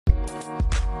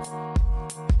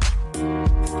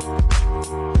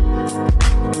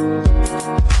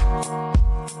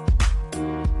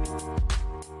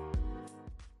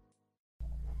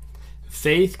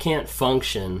Faith can't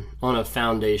function on a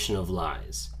foundation of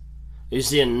lies. You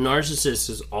see, a narcissist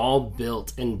is all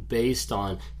built and based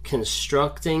on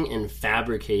constructing and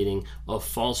fabricating a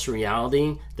false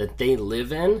reality that they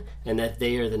live in and that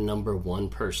they are the number one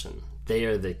person. They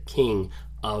are the king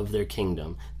of their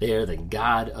kingdom. They are the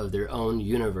God of their own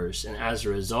universe. And as a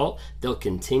result, they'll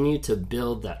continue to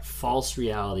build that false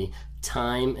reality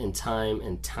time and time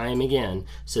and time again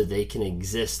so they can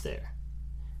exist there.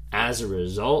 As a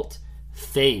result,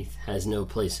 faith has no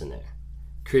place in there.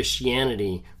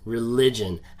 Christianity,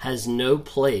 religion, has no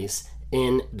place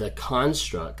in the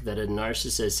construct that a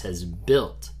narcissist has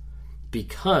built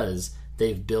because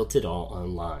they've built it all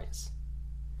on lies.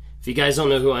 If you guys don't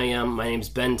know who I am, my name's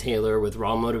Ben Taylor with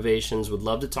Raw Motivations. Would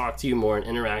love to talk to you more and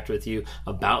interact with you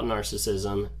about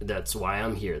narcissism. That's why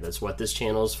I'm here. That's what this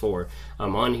channel is for.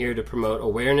 I'm on here to promote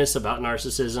awareness about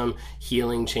narcissism,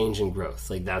 healing, change, and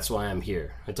growth. That's why I'm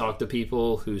here. I talk to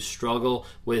people who struggle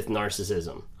with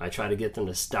narcissism. I try to get them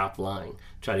to stop lying,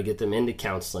 try to get them into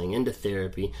counseling, into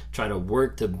therapy, try to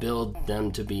work to build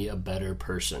them to be a better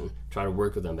person, try to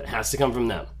work with them. But it has to come from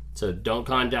them. So don't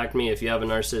contact me if you have a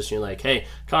narcissist and you're like, hey,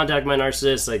 contact my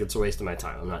narcissist. It's a waste of my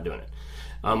time. I'm not doing it.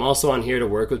 I'm also on here to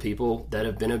work with people that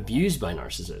have been abused by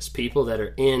narcissists, people that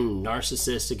are in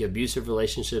narcissistic abusive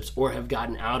relationships or have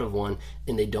gotten out of one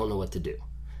and they don't know what to do.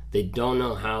 They don't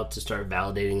know how to start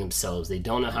validating themselves. They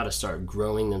don't know how to start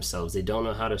growing themselves. They don't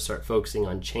know how to start focusing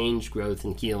on change, growth,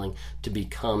 and healing to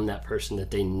become that person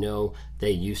that they know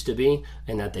they used to be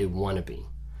and that they want to be.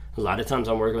 A lot of times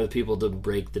I'm working with people to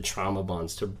break the trauma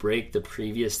bonds, to break the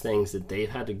previous things that they've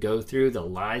had to go through, the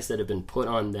lies that have been put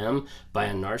on them by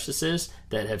a narcissist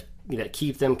that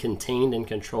keep them contained and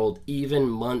controlled even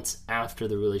months after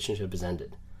the relationship has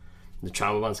ended. The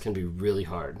trauma bonds can be really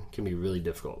hard, can be really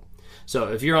difficult.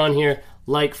 So if you're on here,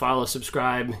 like, follow,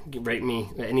 subscribe, rate me,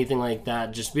 anything like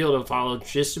that. Just be able to follow,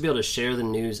 just to be able to share the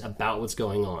news about what's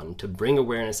going on, to bring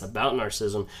awareness about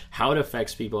narcissism, how it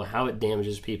affects people, how it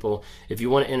damages people. If you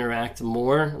want to interact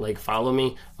more, follow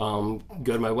me, go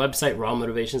to my website,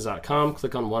 rawmotivations.com,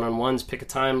 click on one-on-ones, pick a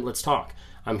time, let's talk.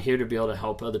 I'm here to be able to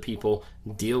help other people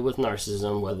deal with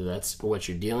narcissism, whether that's what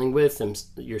you're dealing with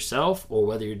yourself or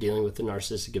whether you're dealing with the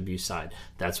narcissistic abuse side.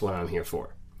 That's what I'm here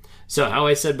for. So how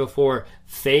I said before,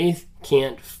 faith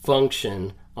can't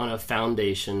function on a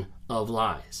foundation of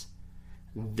lies.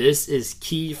 This is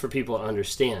key for people to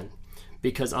understand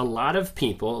because a lot of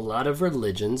people, a lot of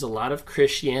religions, a lot of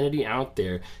Christianity out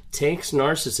there takes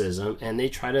narcissism and they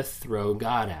try to throw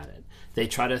God at it. They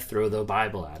try to throw the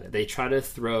Bible at it. They try to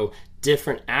throw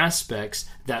different aspects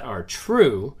that are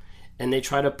true and they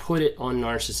try to put it on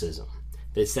narcissism.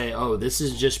 They say, oh, this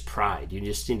is just pride. You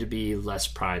just need to be less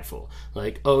prideful.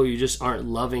 Oh, you just aren't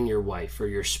loving your wife or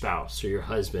your spouse or your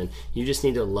husband. You just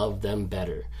need to love them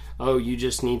better. Oh, you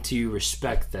just need to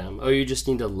respect them. Oh, you just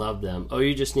need to love them. Oh,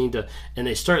 you just need to... And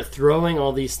they start throwing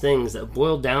all these things that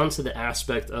boil down to the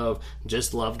aspect of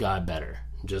just love God better.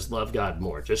 Just love God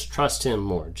more. Just trust Him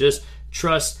more. Just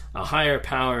trust a higher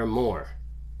power more.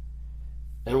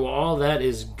 And while all that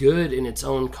is good in its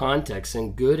own context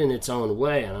and good in its own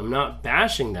way, and I'm not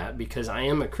bashing that because I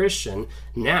am a Christian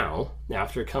now,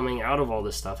 after coming out of all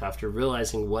this stuff, after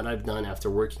realizing what I've done, after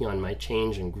working on my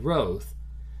change and growth,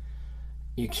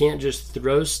 you can't just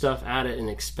throw stuff at it and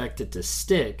expect it to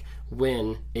stick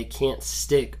when it can't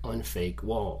stick on fake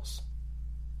walls.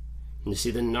 And you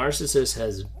see, the narcissist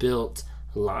has built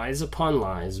lies upon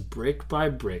lies, brick by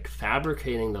brick,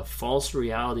 fabricating the false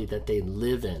reality that they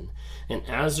live in. And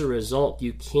as a result,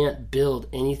 you can't build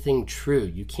anything true.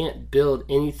 You can't build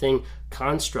anything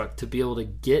construct to be able to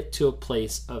get to a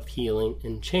place of healing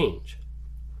and change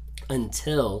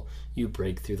until you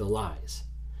break through the lies.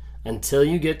 Until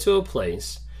you get to a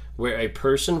place where a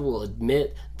person will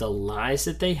admit the lies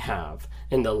that they have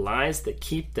and the lies that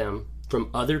keep them from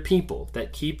other people,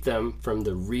 that keep them from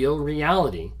the real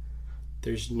reality,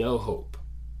 there's no hope.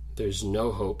 There's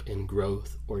no hope in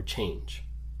growth or change.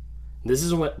 This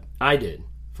is what I did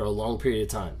for a long period of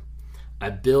time. I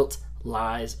built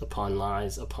lies upon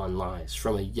lies upon lies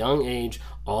from a young age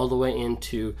all the way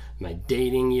into my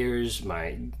dating years,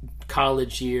 my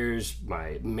college years,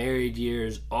 my married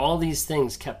years. All these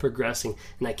things kept progressing,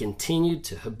 and I continued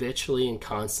to habitually and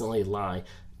constantly lie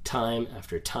time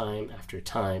after time after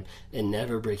time and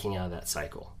never breaking out of that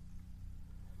cycle.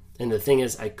 And the thing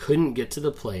is, I couldn't get to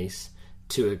the place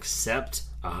to accept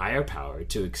a higher power,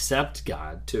 to accept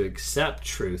God, to accept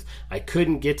truth. I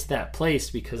couldn't get to that place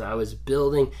because I was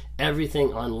building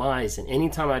everything on lies. And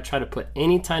anytime I try to put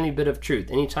any tiny bit of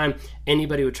truth, anytime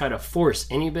anybody would try to force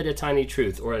any bit of tiny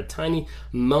truth or a tiny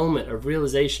moment of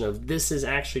realization of this is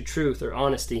actually truth or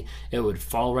honesty, it would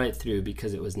fall right through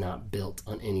because it was not built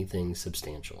on anything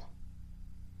substantial.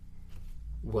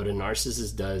 What a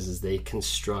narcissist does is they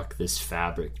construct this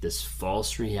fabric, this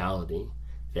false reality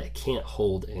that can't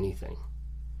hold anything.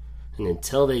 And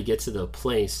until they get to the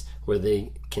place where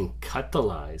they can cut the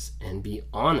lies and be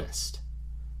honest,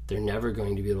 they're never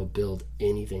going to be able to build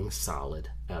anything solid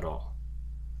at all.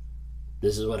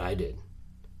 This is what I did.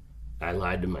 I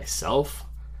lied to myself.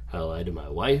 I lied to my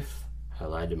wife. I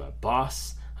lied to my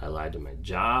boss. I lied to my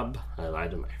job. I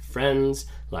lied to my friends.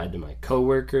 Lied to my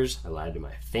coworkers. I lied to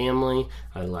my family.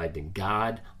 I lied to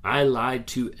God. I lied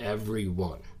to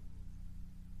everyone.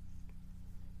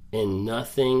 And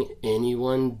nothing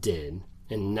anyone did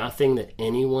and nothing that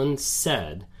anyone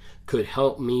said could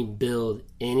help me build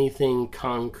anything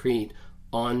concrete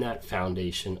on that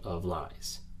foundation of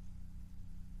lies.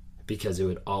 Because it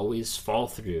would always fall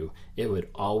through. It would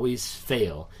always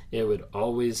fail. It would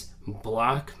always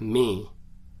block me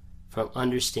from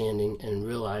understanding and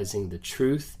realizing the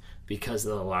truth because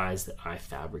of the lies that I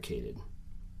fabricated.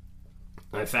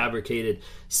 I fabricated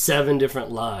 7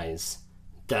 different lies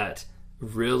that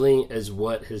really is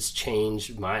what has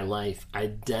changed my life,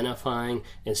 identifying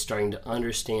and starting to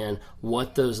understand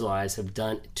what those lies have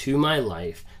done to my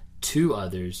life, to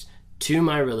others, to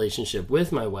my relationship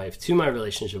with my wife, to my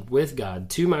relationship with God,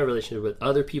 to my relationship with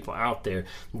other people out there.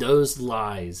 Those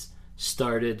lies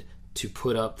started to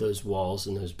put up those walls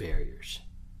and those barriers.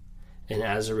 And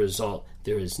as a result,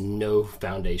 there is no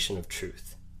foundation of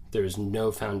truth. There is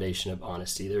no foundation of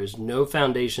honesty. There is no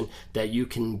foundation that you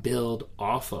can build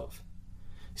off of.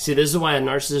 See, this is why a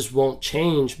narcissist won't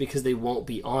change, because they won't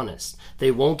be honest.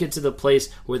 They won't get to the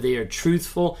place where they are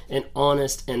truthful and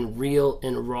honest and real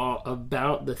and raw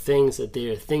about the things that they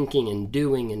are thinking and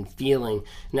doing and feeling.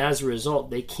 And as a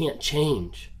result, they can't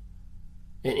change.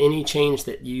 And any change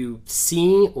that you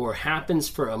see or happens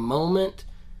for a moment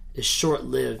is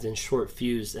short-lived and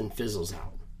short-fused and fizzles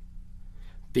out.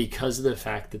 Because of the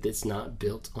fact that it's not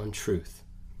built on truth.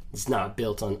 It's not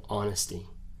built on honesty.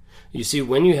 You see,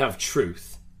 when you have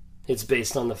truth, it's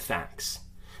based on the facts.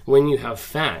 When you have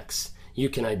facts, you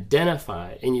can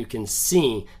identify and you can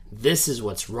see this is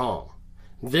what's wrong.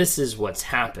 This is what's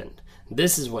happened.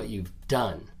 This is what you've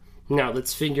done. Now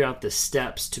let's figure out the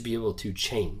steps to be able to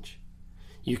change.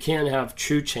 You can't have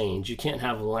true change. You can't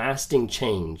have lasting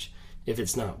change if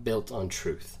it's not built on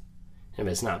truth. If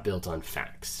it's not built on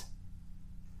facts.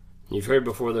 You've heard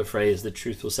before the phrase, the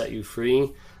truth will set you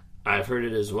free. I've heard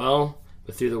it as well.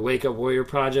 But through the Wake Up Warrior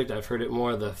Project, I've heard it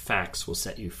more, the facts will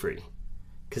set you free.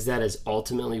 Because that is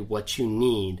ultimately what you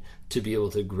need to be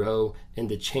able to grow and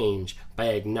to change, by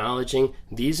acknowledging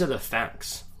these are the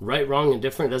facts. Right, wrong, and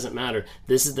different doesn't matter.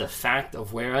 This is the fact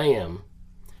of where I am.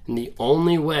 And the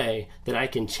only way that I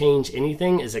can change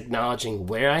anything is acknowledging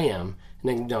where I am and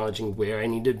acknowledging where I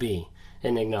need to be.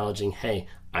 And acknowledging, hey,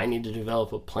 I need to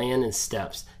develop a plan and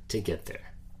steps to get there.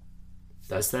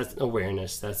 That's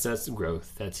awareness, that's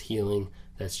growth, that's healing,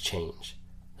 that's change.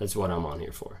 That's what I'm on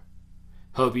here for.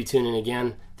 Hope you tune in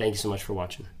again. Thank you so much for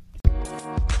watching.